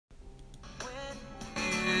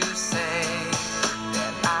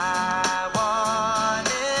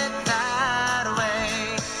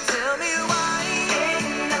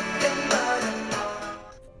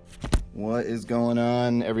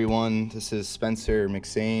This is Spencer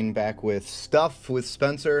McSane back with Stuff with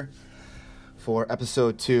Spencer for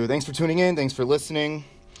episode 2. Thanks for tuning in. Thanks for listening.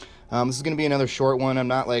 This is going to be another short one. I'm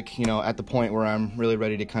not at the point where I'm really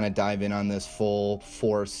ready to kind of dive in on this full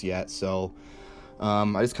force yet. So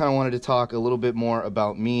I just kind of wanted to talk a little bit more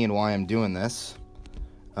about me and why I'm doing this.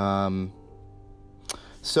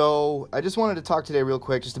 So I just wanted to talk today real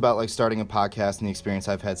quick just about starting a podcast and the experience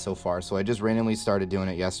I've had so far. So I just randomly started doing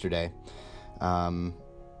it yesterday,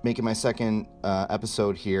 making my second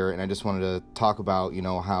episode here, and I just wanted to talk about,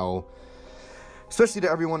 how, especially to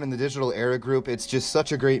everyone in the Digital Era group, it's just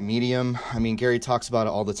such a great medium. I mean, Gary talks about it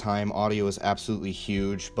all the time. Audio is absolutely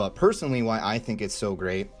huge, but personally why I think it's so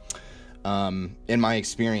great, in my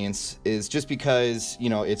experience, is just because,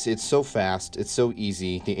 it's so fast, it's so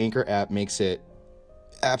easy. The Anchor app makes it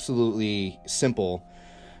absolutely simple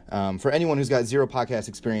for anyone who's got zero podcast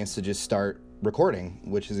experience to just start recording,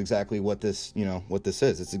 which is exactly what this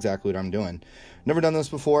is. It's exactly what I'm doing. Never done this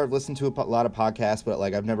before. I've listened to a lot of podcasts, but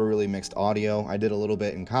I've never really mixed audio. I did a little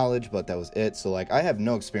bit in college, but that was it. So I have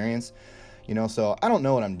no experience, so I don't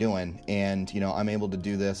know what I'm doing, and I'm able to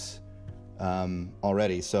do this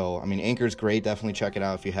already. So I mean, Anchor's great. Definitely check it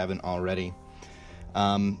out if you haven't already.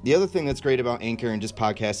 The other thing that's great about Anchor and just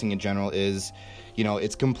podcasting in general is,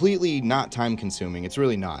 it's completely not time consuming. It's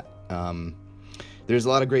really not. There's a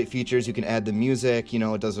lot of great features. You can add the music,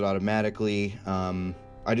 it does it automatically.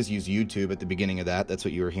 I just use YouTube at the beginning of that. That's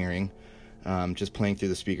what you were hearing. Just playing through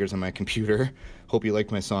the speakers on my computer. Hope you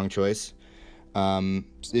liked my song choice.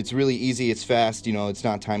 It's really easy. It's fast. It's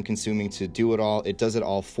not time consuming to do it all. It does it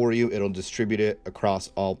all for you. It'll distribute it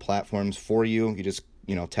across all platforms for you. You just,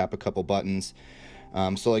 tap a couple buttons.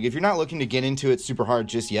 So if you're not looking to get into it super hard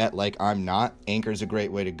just yet, I'm not, Anchor's a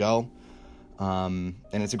great way to go. And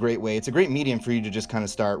it's a great medium for you to just kind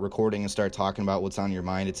of start recording and start talking about what's on your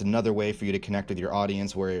mind. It's another way for you to connect with your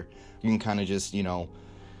audience where you can kind of just,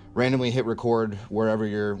 randomly hit record wherever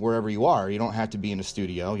you are. You don't have to be in a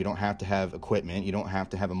studio. You don't have to have equipment. You don't have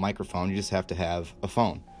to have a microphone. You just have to have a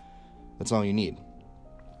phone. That's all you need.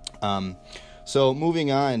 So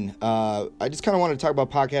moving on, I just kind of want to talk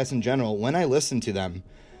about podcasts in general. When I listen to them,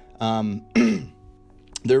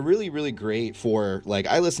 they're really, really great for,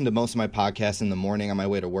 I listen to most of my podcasts in the morning on my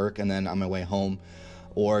way to work and then on my way home,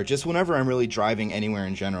 or just whenever I'm really driving anywhere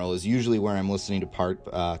in general is usually where I'm listening to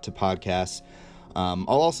podcasts. I'll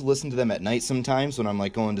also listen to them at night sometimes when I'm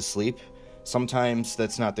going to sleep. Sometimes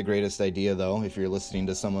that's not the greatest idea though. If you're listening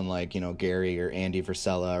to someone like, Gary or Andy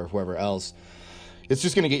Frisella or whoever else, it's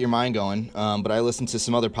just going to get your mind going. But I listen to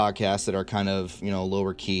some other podcasts that are kind of,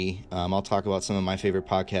 lower key. I'll talk about some of my favorite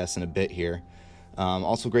podcasts in a bit here.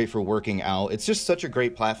 Also great for working out. It's just such a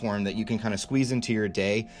great platform that you can kind of squeeze into your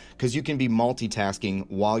day because you can be multitasking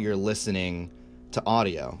while you're listening to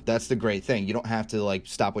audio. That's the great thing. You don't have to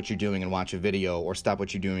stop what you're doing and watch a video or stop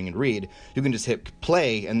what you're doing and read. You can just hit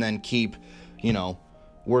play and then keep,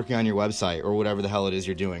 working on your website or whatever the hell it is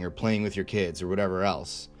you're doing, or playing with your kids or whatever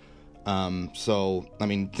else. So, I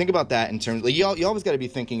mean, think about that in terms, you always got to be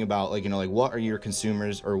thinking about, what are your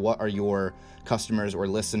consumers or what are your customers or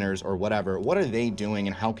listeners or whatever, what are they doing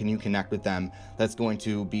and how can you connect with them that's going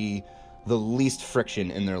to be the least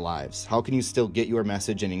friction in their lives? How can you still get your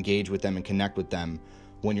message and engage with them and connect with them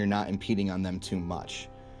when you're not impeding on them too much?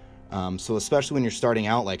 So especially when you're starting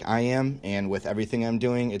out like I am, and with everything I'm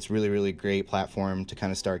doing, it's really, really great platform to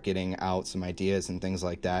kind of start getting out some ideas and things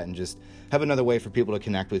like that, and just have another way for people to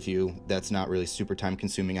connect with you that's not really super time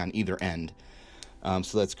consuming on either end.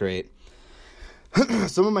 So that's great.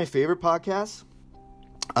 Some of my favorite podcasts,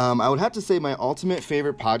 I would have to say my ultimate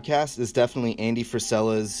favorite podcast is definitely Andy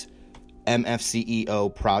Frisella's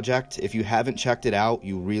MFCEO Project. If you haven't checked it out,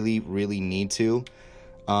 you really, really need to.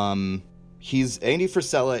 Andy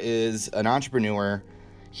Frisella is an entrepreneur.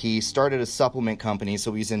 He started a supplement company,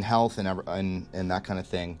 so he's in health and that kind of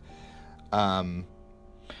thing. And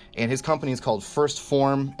his company is called First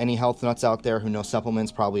Form. Any health nuts out there who know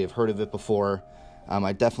supplements probably have heard of it before.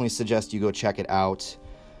 I definitely suggest you go check it out.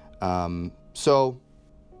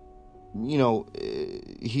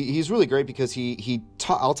 He's really great because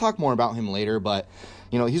I'll talk more about him later, but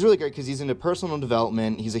he's really great because he's into personal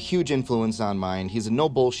development. He's a huge influence on mine. He's a no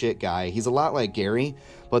bullshit guy. He's a lot like Gary,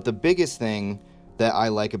 but the biggest thing that I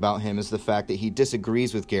like about him is the fact that he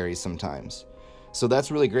disagrees with Gary sometimes. So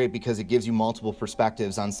that's really great because it gives you multiple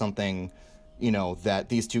perspectives on something, that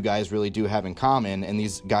these two guys really do have in common, and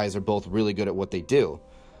these guys are both really good at what they do.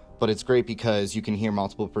 But it's great because you can hear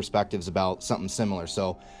multiple perspectives about something similar.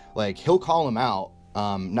 So, he'll call him out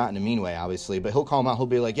Not in a mean way, obviously, but he'll call them out. He'll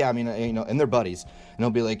be like, yeah, I mean, and they're buddies. And he'll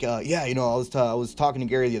be like, yeah, I was talking to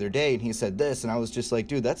Gary the other day and he said this. And I was just like,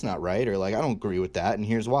 dude, that's not right. Or like, I don't agree with that. And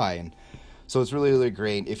here's why. And so it's really, really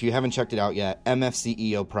great. If you haven't checked it out yet,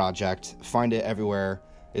 MFCEO Project, find it everywhere.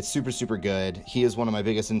 It's super, super good. He is one of my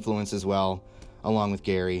biggest influences as well, along with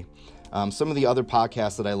Gary. Some of the other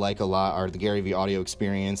podcasts that I like a lot are the Gary V Audio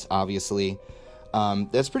Experience, obviously.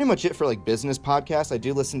 That's pretty much it for like business podcasts. I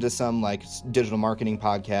do listen to some like digital marketing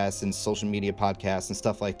podcasts and social media podcasts and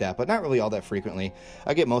stuff like that, but not really all that frequently.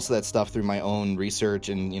 I get most of that stuff through my own research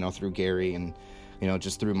and, through Gary and,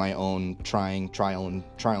 just through my own trial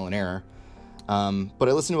and error. But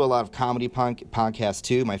I listen to a lot of comedy podcasts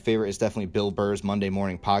too. My favorite is definitely Bill Burr's Monday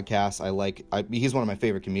Morning Podcast. He's one of my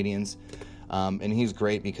favorite comedians. And he's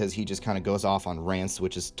great because he just kind of goes off on rants,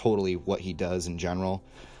 which is totally what he does in general.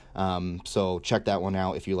 So check that one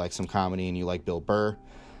out if you like some comedy and you like Bill Burr.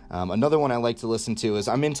 Another one I like to listen to is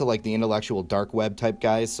I'm into like the intellectual dark web type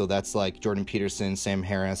guys. So that's like Jordan Peterson, Sam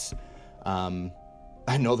Harris.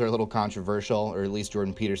 I know they're a little controversial, or at least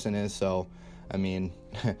Jordan Peterson is. So, I mean,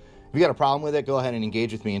 if you got a problem with it, go ahead and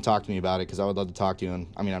engage with me and talk to me about it, because I would love to talk to you. And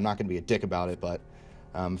I mean, I'm not going to be a dick about it, but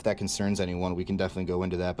if that concerns anyone, we can definitely go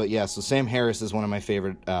into that. But yeah, so Sam Harris is one of my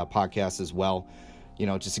favorite podcasts as well.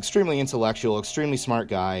 Just extremely intellectual, extremely smart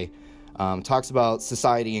guy. Talks about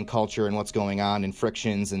society and culture and what's going on and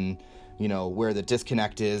frictions and, where the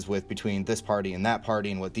disconnect is between this party and that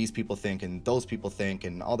party and what these people think and those people think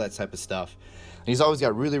and all that type of stuff. And he's always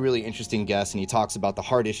got really, really interesting guests, and he talks about the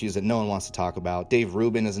hard issues that no one wants to talk about. Dave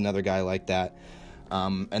Rubin is another guy like that.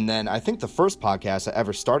 And then I think the first podcast I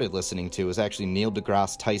ever started listening to was actually Neil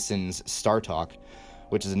deGrasse Tyson's Star Talk,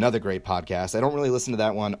 which is another great podcast. I don't really listen to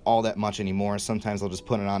that one all that much anymore. Sometimes I'll just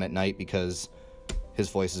put it on at night because his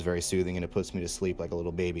voice is very soothing and it puts me to sleep like a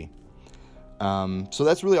little baby. So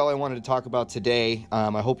that's really all I wanted to talk about today.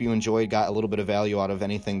 I hope you enjoyed, got a little bit of value out of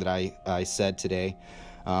anything that I said today.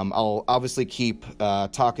 I'll obviously keep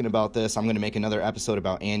talking about this. I'm going to make another episode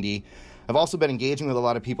about Andy. I've also been engaging with a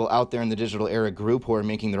lot of people out there in the Digital Era group who are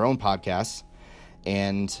making their own podcasts.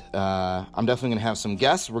 And I'm definitely going to have some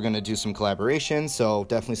guests. We're going to do some collaboration, so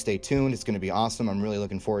definitely stay tuned. It's going to be awesome. I'm really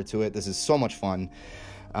looking forward to it. This is so much fun.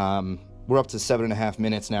 We're up to 7.5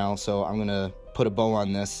 minutes now, so I'm going to put a bow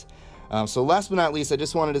on this. So last but not least, I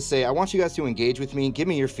just wanted to say I want you guys to engage with me. Give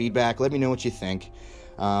me your feedback. Let me know what you think.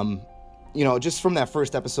 Just from that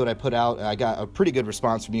first episode I put out, I got a pretty good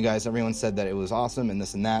response from you guys. Everyone said that it was awesome and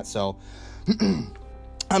this and that, so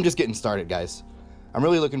I'm just getting started, guys. I'm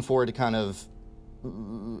really looking forward to kind of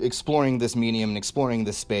exploring this medium and exploring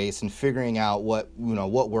this space and figuring out what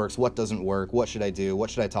works, what doesn't work, what should I do, what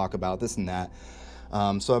should I talk about, this and that.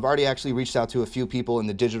 So I've already actually reached out to a few people in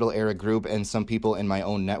the Digital Era group and some people in my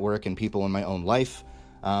own network and people in my own life.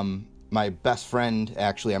 My best friend,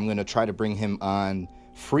 actually, I'm going to try to bring him on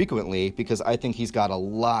frequently because I think he's got a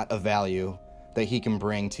lot of value that he can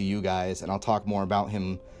bring to you guys, and I'll talk more about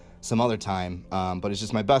him some other time, but it's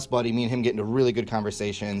just my best buddy. Me and him get into really good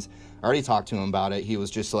conversations. I already talked to him about it. He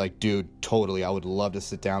was just like, dude, totally, I would love to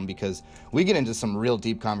sit down because we get into some real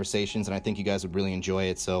deep conversations, and I think you guys would really enjoy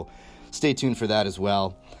it, so stay tuned for that as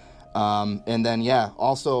well. And then,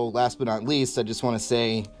 also, last but not least, I just want to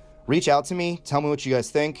say, reach out to me, tell me what you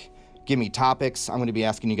guys think, give me topics. I'm going to be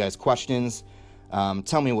asking you guys questions.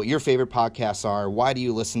 Tell me what your favorite podcasts are. Why do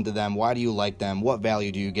you listen to them? Why do you like them? What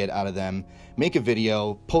value do you get out of them? Make a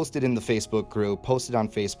video, post it in the Facebook group, post it on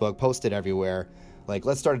Facebook, post it everywhere. Like,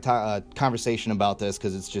 let's start a conversation about this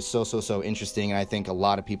because it's just so interesting, and I think a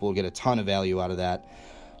lot of people will get a ton of value out of that.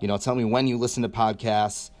 Tell me when you listen to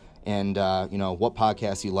podcasts and, what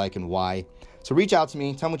podcasts you like and why. So reach out to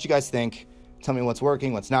me. Tell me what you guys think. Tell me what's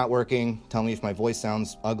working, what's not working. Tell me if my voice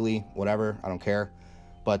sounds ugly, whatever. I don't care.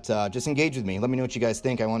 But just engage with me. Let me know what you guys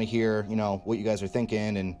think. I want to hear, what you guys are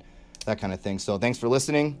thinking and that kind of thing. So thanks for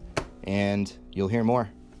listening, and you'll hear more.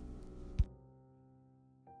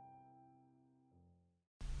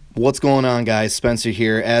 What's going on, guys? Spencer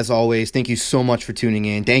here. As always, thank you so much for tuning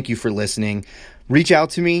in. Thank you for listening. Reach out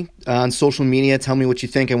to me on social media. Tell me what you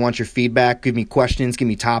think. I want your feedback. Give me questions. Give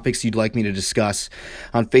me topics you'd like me to discuss.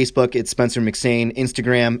 On Facebook, it's Spencer McSane.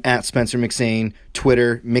 Instagram, at Spencer McSane.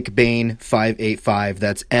 Twitter, McBain585.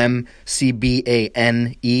 That's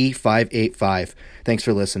McBane585. Thanks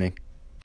for listening.